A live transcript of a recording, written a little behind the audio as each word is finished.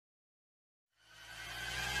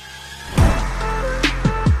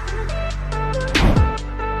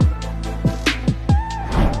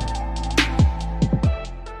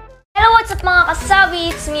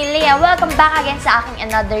kaya welcome back again sa aking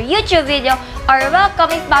another YouTube video or welcome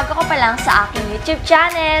if bago ko pa lang sa aking YouTube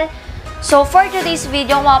channel. So for today's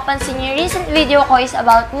video, mapapansin niyo yung recent video ko is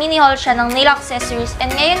about mini haul siya ng nail accessories, and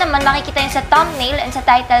ngayon naman makikita niyo sa thumbnail and sa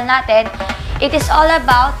title natin, it is all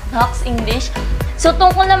about Nox English. So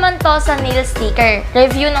tungkol naman to sa nail sticker,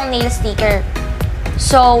 review ng nail sticker.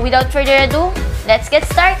 So without further ado, let's get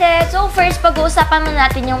started! So first, pag-uusapan muna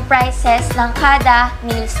natin yung prices ng kada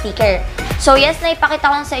nail sticker. So yes, naipakita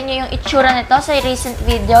ko sa inyo yung itsura nito sa recent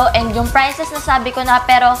video and yung prices na sabi ko na,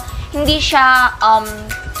 pero hindi siya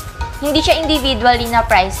individually na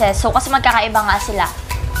prices. So kasi magkakaiba nga sila.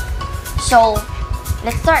 So,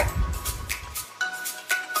 let's start!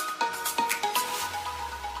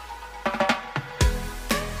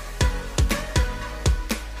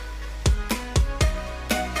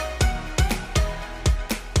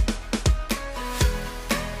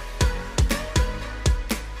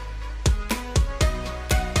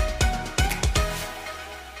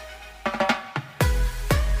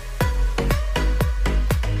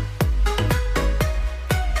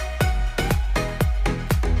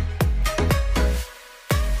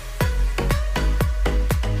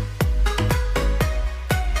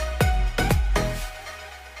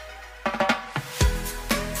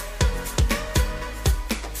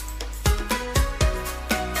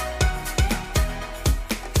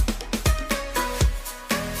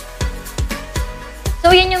 So,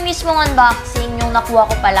 yun yung mismong unboxing, yung nakuha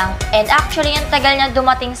ko pa lang. And actually, yung tagal niya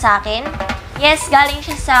dumating sa akin. Yes, galing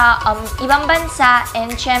siya sa ibang bansa.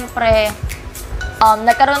 And syempre,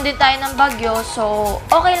 nagkaroon din tayo ng bagyo. So,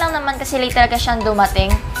 okay lang naman kasi late talaga siyang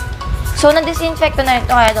dumating. So, na-disinfect ko na rin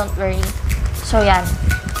ito, kaya don't worry. So, yan.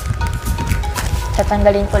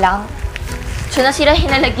 Tatanggalin ko lang. So, nasira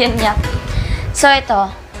hinalagyan niya. So,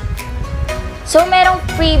 ito. So, merong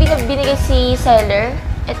freebie na binigay si seller.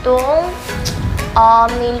 Itong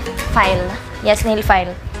nail file. Yes, nail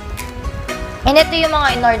file. And ito yung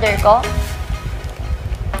mga in-order ko.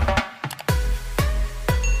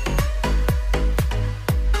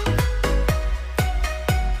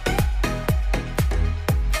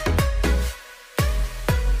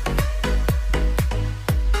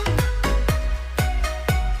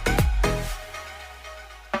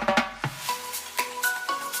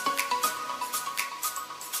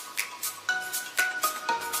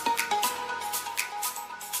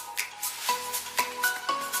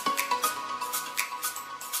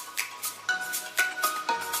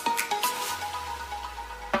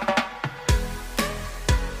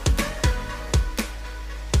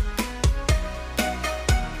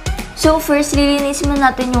 So, first, lilinisin muna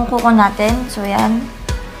natin yung kuko natin. So, yan.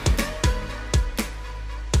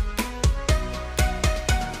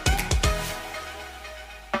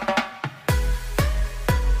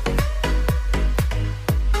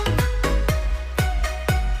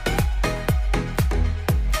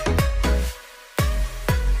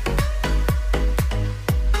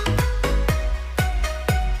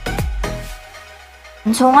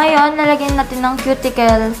 So, ngayon, lalagyan natin ng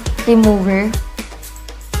cuticle remover.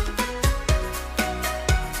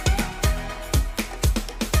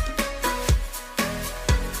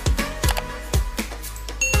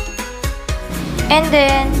 And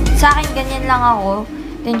then, sa akin ganyan lang ako.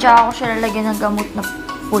 Then, tsaka ako siya lalagyan ng gamot na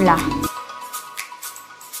pula.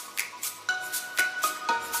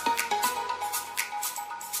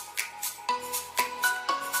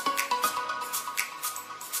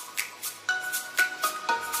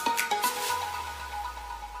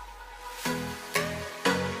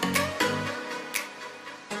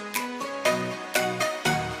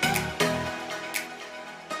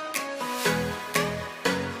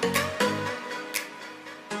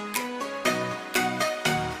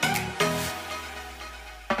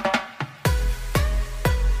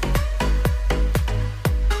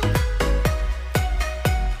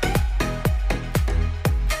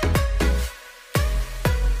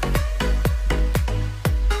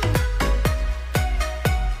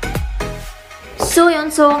 So,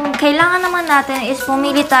 yun. So, kailangan naman natin is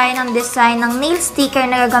pumili tayo ng design ng nail sticker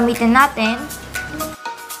na gagamitin natin.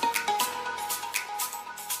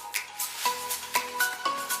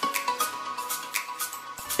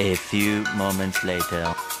 A few moments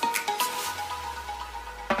later.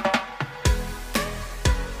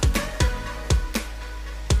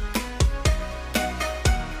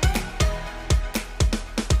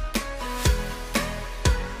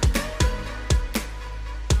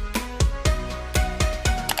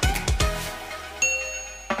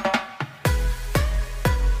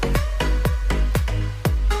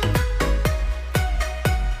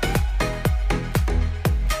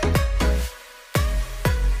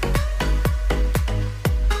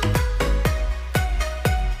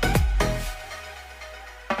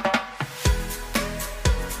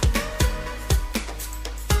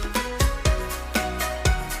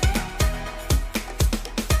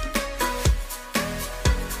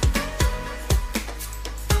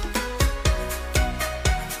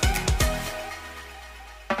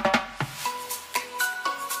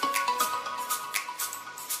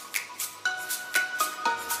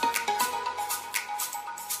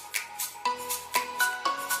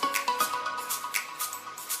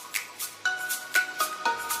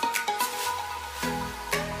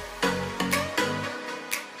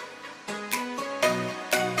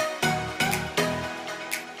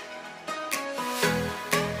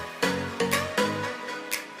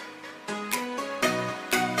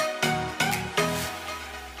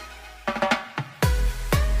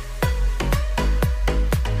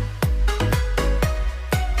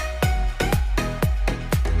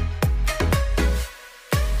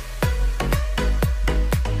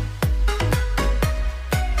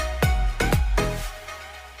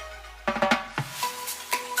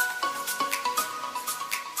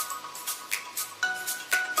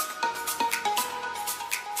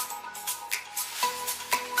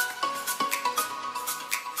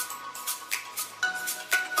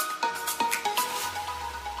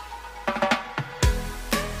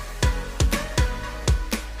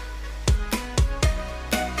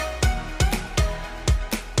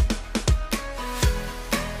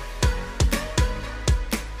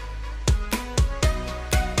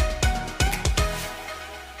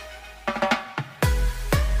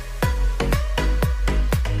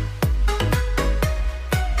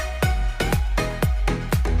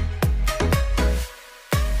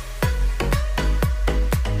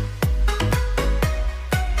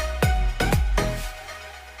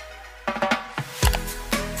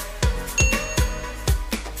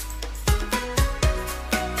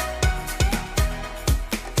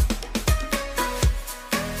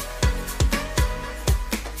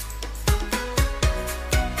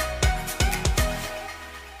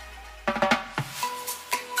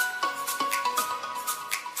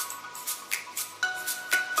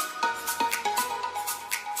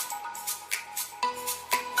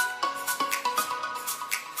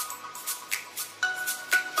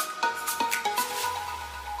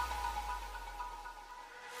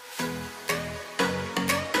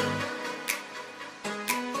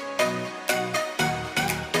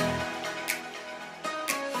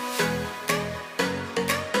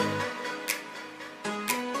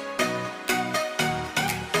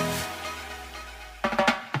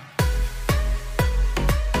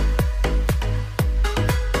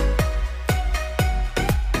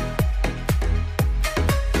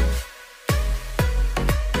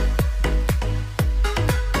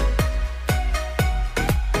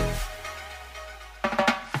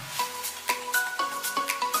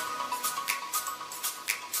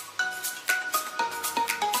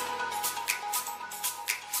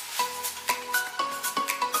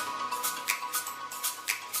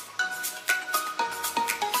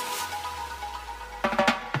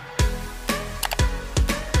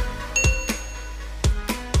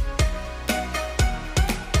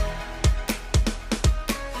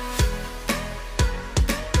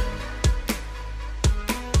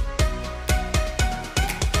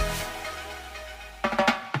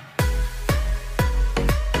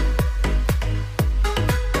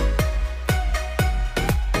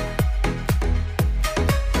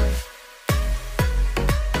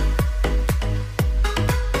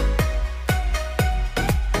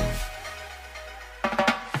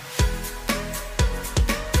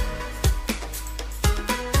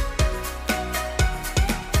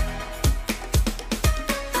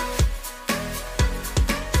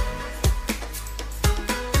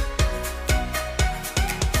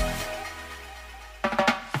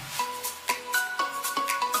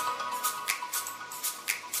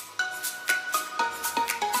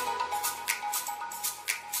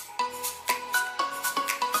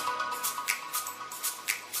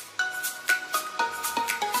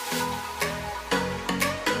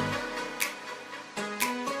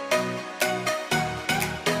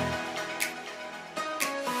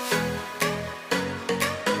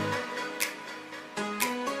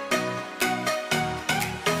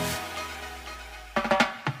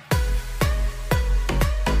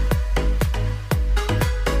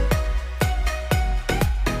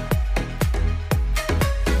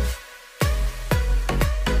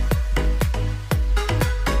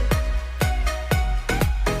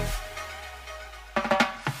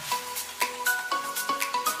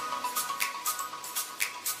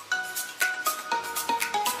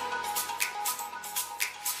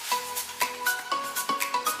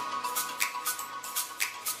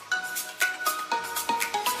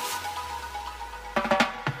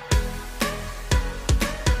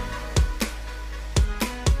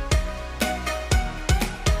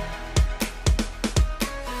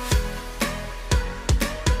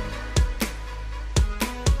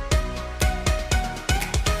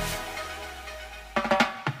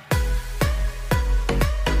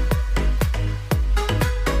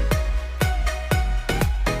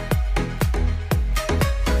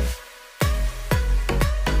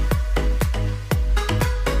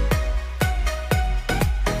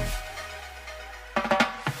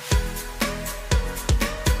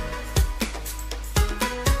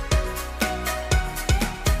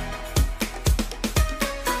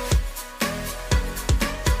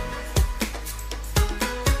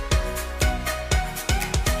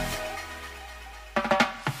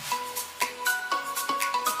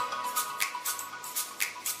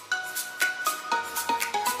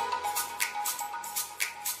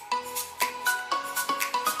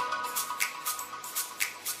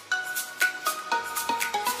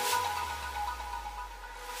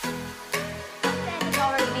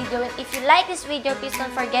 if you like this video, please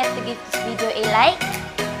don't forget to give this video a like,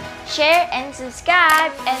 share, and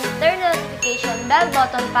subscribe, and turn the notification bell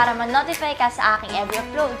button para ma-notify ka sa aking every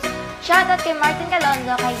uploads. Shoutout kay Martin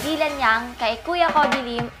Calondo, kay Dylan Yang, kay Kuya Cody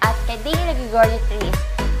Lim, at kay Dini Nagigoryo Trees.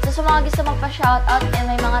 So sa mga gusto magpa-shoutout and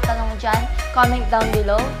may mga tanong dyan, comment down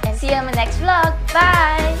below. And see you in my next vlog.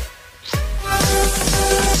 Bye!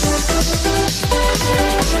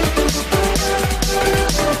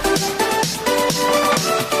 Thank you.